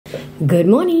Good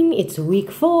morning, it's week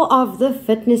 4 of the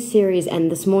fitness series, and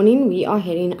this morning we are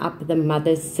heading up the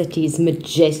Mother City's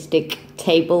majestic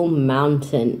Table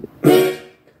Mountain.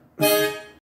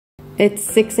 It's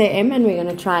 6 a.m. and we're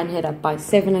going to try and head up by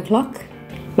 7 o'clock.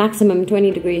 Maximum 20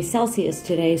 degrees Celsius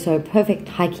today, so perfect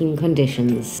hiking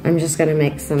conditions. I'm just going to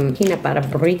make some peanut butter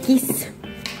brioches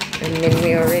and then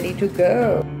we are ready to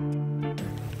go.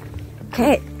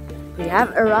 Okay, we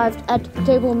have arrived at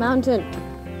Table Mountain.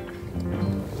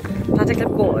 Buttercup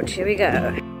Gorge, here we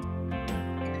go.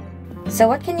 So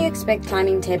what can you expect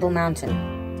climbing Table Mountain?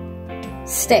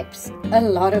 Steps, a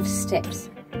lot of steps.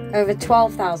 Over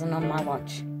 12,000 on my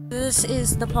watch. This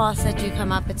is the path that you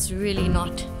come up. It's really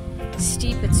not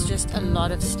steep, it's just a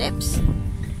lot of steps.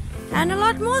 And a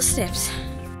lot more steps.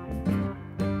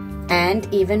 And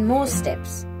even more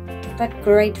steps. But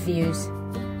great views.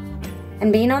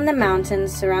 And being on the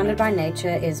mountains surrounded by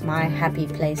nature is my happy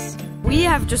place. We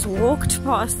have just walked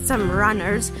past some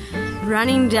runners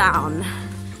running down,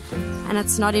 and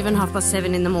it's not even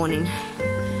 7:30 in the morning.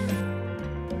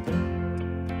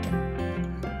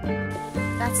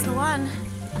 That's the one.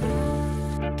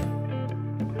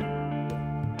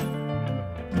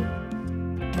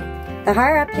 The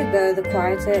higher up you go, the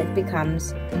quieter it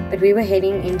becomes, but we were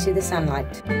heading into the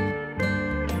sunlight.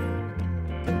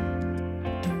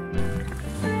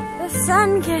 The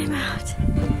sun came out.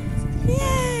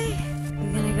 Yay!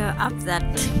 Go up that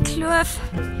cliff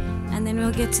and then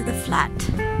we'll get to the flat.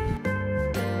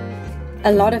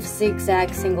 A lot of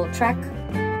zigzag single track.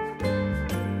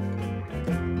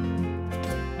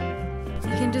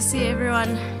 You can just see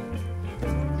everyone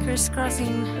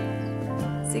crisscrossing,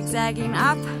 zigzagging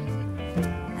up,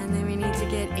 and then we need to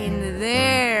get in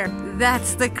there.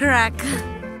 That's the crack.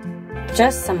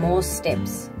 Just some more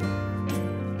steps,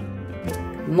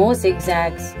 more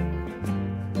zigzags,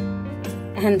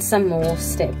 and some more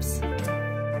steps.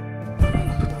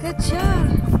 Good job.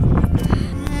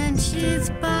 And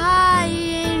she's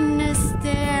buying a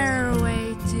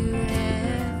stairway to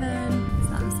heaven.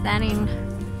 So I'm standing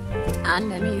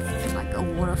underneath like a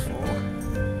waterfall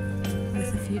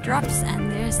with a few drops,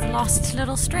 and there's the last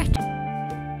little stretch.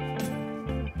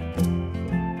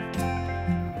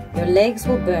 Your legs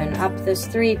will burn up this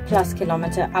 3+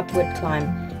 kilometer upward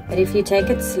climb. But if you take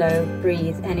it slow,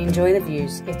 breathe, and enjoy the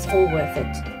views, it's all worth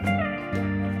it.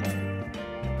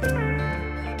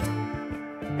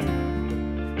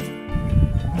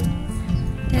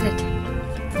 Did it.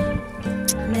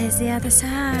 And there's the other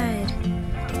side.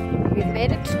 We've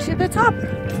made it to the top.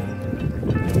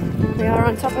 We are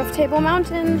on top of Table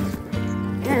Mountain,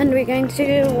 and we're going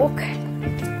to walk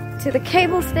to the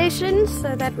cable station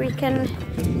so that we can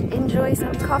enjoy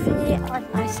some coffee.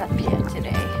 Quite nice up here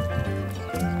today.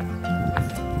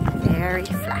 Very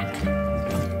flat.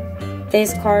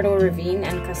 There's Corridor Ravine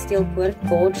and Kastilpoort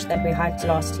Gorge that we hiked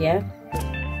last year.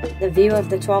 The view of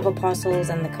the 12 Apostles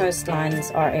and the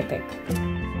coastlines are epic.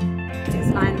 There's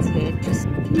Lion's Head just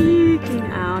peeking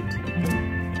out.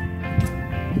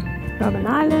 Robben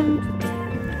Island.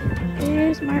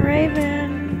 Here's my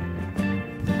raven.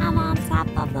 I'm on top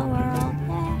of the world.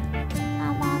 Yeah.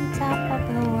 I'm on top of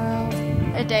the world.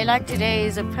 A day like today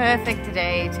is a perfect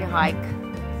day to hike.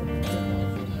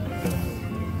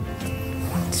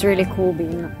 It's really cool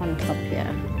being on top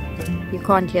here. You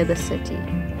can't hear the city.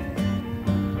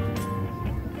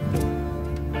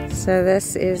 So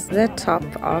this is the top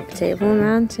of Table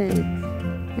Mountain,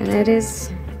 and it is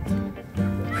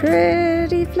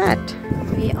pretty flat.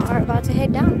 We are about to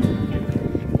head down.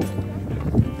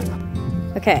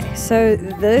 Okay, so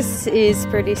this is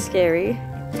pretty scary.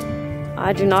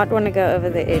 I do not want to go over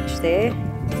the edge there,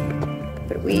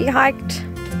 but we hiked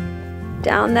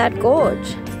down that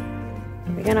gorge.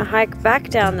 We're gonna hike back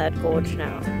down that gorge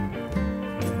now.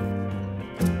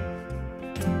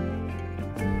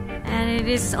 And it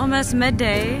is almost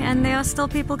midday and there are still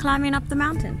people climbing up the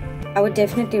mountain. I would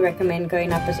definitely recommend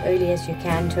going up as early as you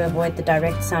can to avoid the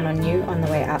direct sun on you on the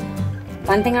way up.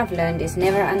 One thing I've learned is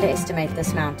never underestimate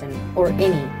this mountain, or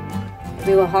any.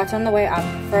 We were hot on the way up,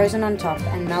 frozen on top,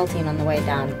 and melting on the way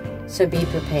down, so be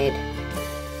prepared.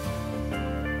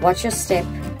 Watch your step,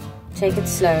 take it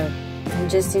slow, and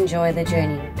just enjoy the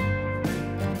journey.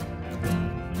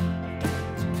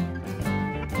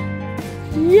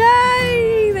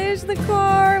 Yay! There's the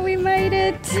car! We made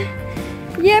it!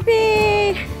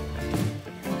 Yippee!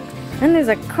 And there's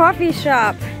a coffee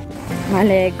shop. My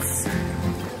legs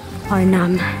are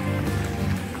numb.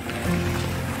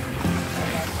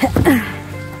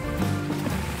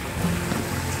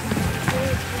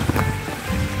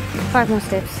 5 more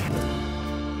steps.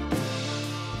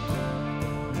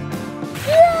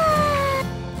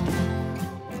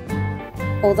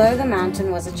 Although the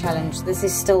mountain was a challenge, this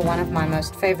is still one of my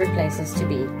most favorite places to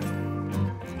be.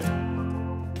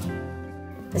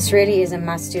 This really is a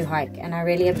must-do hike, and I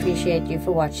really appreciate you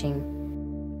for watching.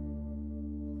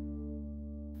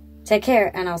 Take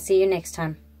care, and I'll see you next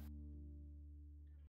time.